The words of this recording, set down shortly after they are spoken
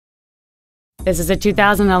This is a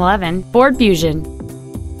 2011 Ford Fusion.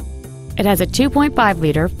 It has a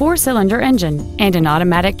 2.5-liter four-cylinder engine and an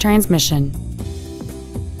automatic transmission.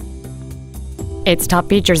 Its top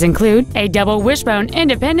features include a double wishbone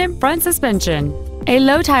independent front suspension, a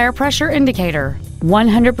low tire pressure indicator,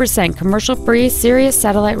 100% commercial-free Sirius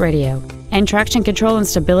satellite radio, and traction control and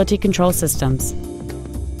stability control systems.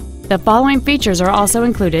 The following features are also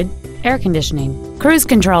included: air conditioning, cruise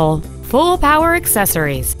control, full power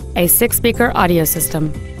accessories, a 6-speaker audio system,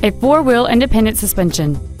 a 4-wheel independent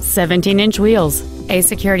suspension, 17-inch wheels, a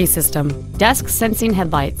security system, dusk sensing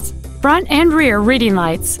headlights, front and rear reading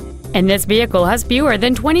lights, and this vehicle has fewer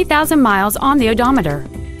than 20,000 miles on the odometer.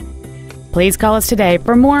 Please call us today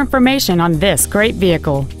for more information on this great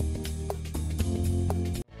vehicle.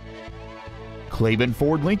 Klaben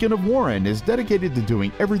Ford Lincoln of Warren is dedicated to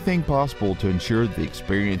doing everything possible to ensure the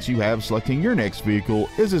experience you have selecting your next vehicle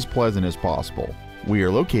is as pleasant as possible. We are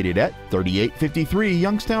located at 3853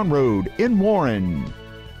 Youngstown Road in Warren.